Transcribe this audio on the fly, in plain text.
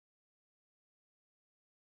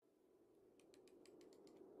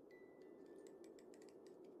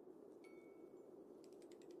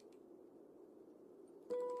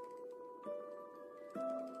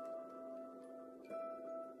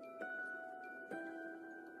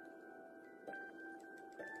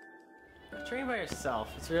Train by yourself.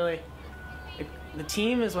 It's really, the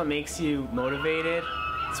team is what makes you motivated.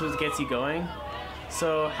 It's what gets you going.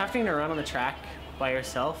 So having to run on the track by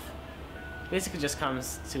yourself basically just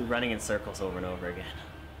comes to running in circles over and over again.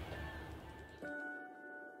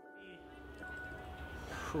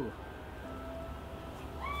 Whew.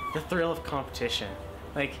 The thrill of competition.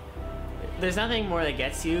 Like, there's nothing more that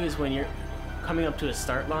gets you is when you're coming up to a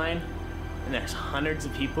start line and there's hundreds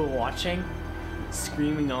of people watching,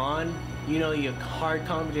 screaming on. You know you have hard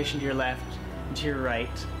competition to your left and to your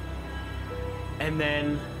right. And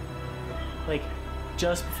then, like,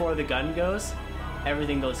 just before the gun goes,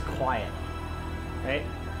 everything goes quiet, right?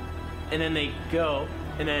 And then they go,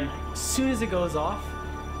 and then as soon as it goes off,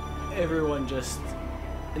 everyone just,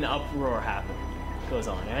 an uproar goes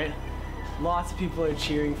on, right? Lots of people are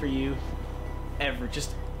cheering for you,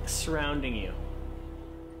 just surrounding you.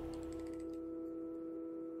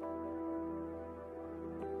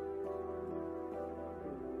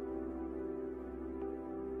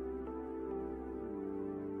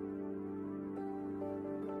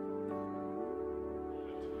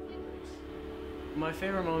 My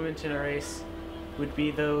favorite moment in a race would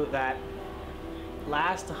be though that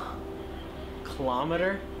last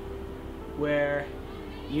kilometer where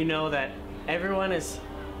you know that everyone has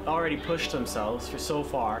already pushed themselves for so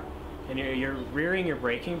far and you're rearing your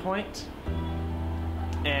breaking point,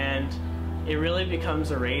 and it really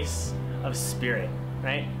becomes a race of spirit,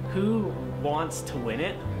 right? Who wants to win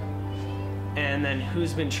it, and then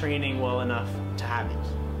who's been training well enough to have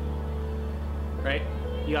it, right?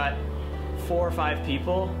 You got 4 or 5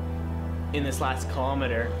 people in this last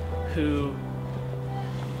kilometer who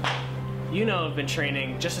you know have been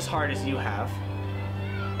training just as hard as you have,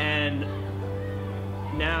 and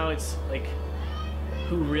now it's like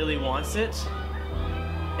who really wants it,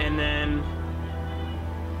 and then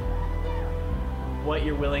what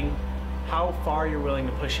you're willing, how far you're willing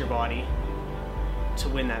to push your body to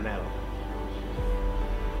win that medal.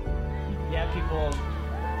 Yeah, people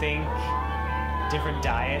think different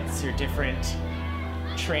diets or different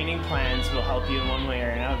training plans will help you in one way or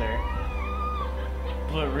another,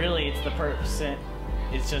 but really it's the person,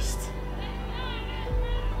 it's just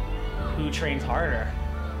who trains harder,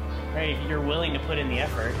 right? If you're willing to put in the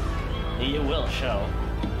effort, it will show.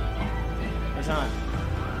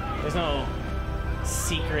 There's no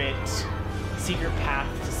secret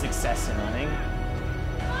path to success in running,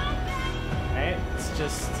 right? It's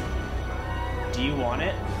just, do you want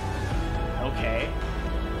it? Okay,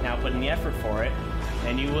 now put in the effort for it,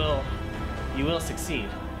 and you will succeed.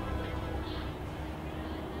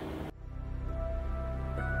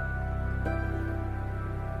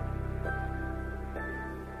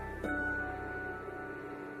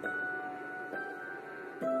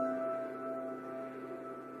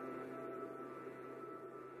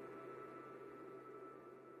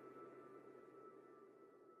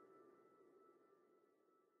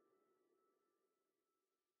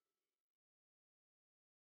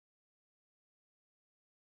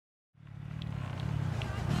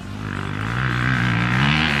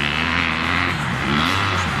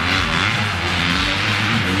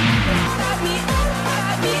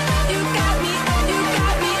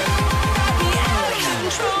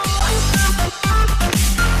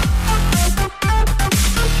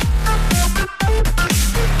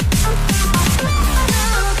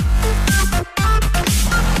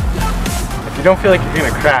 If you don't feel like you're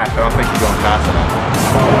gonna crash, I don't think you're going fast enough.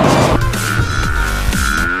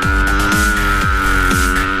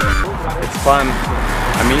 It's fun.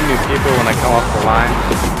 I meet new people when I come off the line.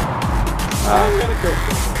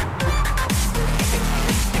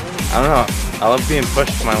 I don't know. I love being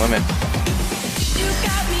pushed to my limits.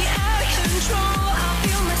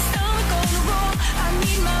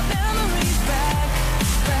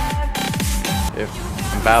 If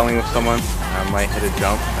I'm battling with someone, I might hit a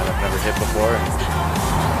jump that I've never hit before, and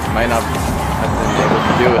I might not have been able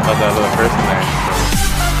to do it without that other person there.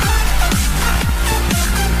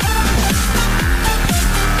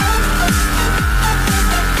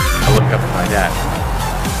 I look up to my dad.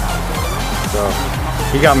 So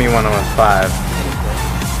he got me when I was 5.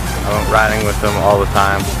 I went riding with him all the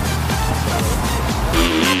time.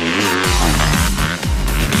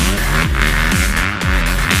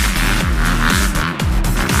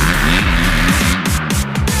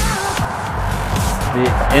 The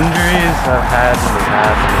injuries I've had in the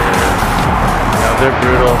past, they're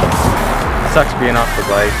brutal. It sucks being off the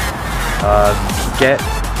bike. To get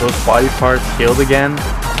those body parts healed again,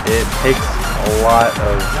 it takes a lot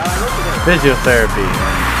of physiotherapy.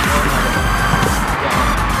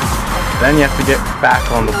 Then you have to get back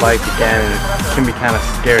on the bike again, and it can be kind of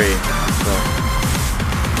scary. So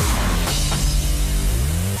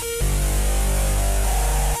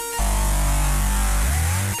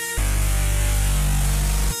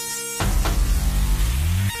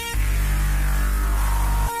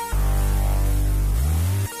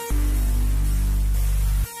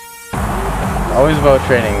always about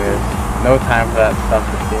training. There's no time for that stuff.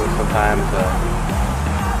 It seems sometimes.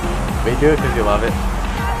 But you do it because you love it.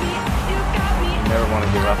 You never want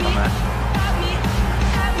to give up on that.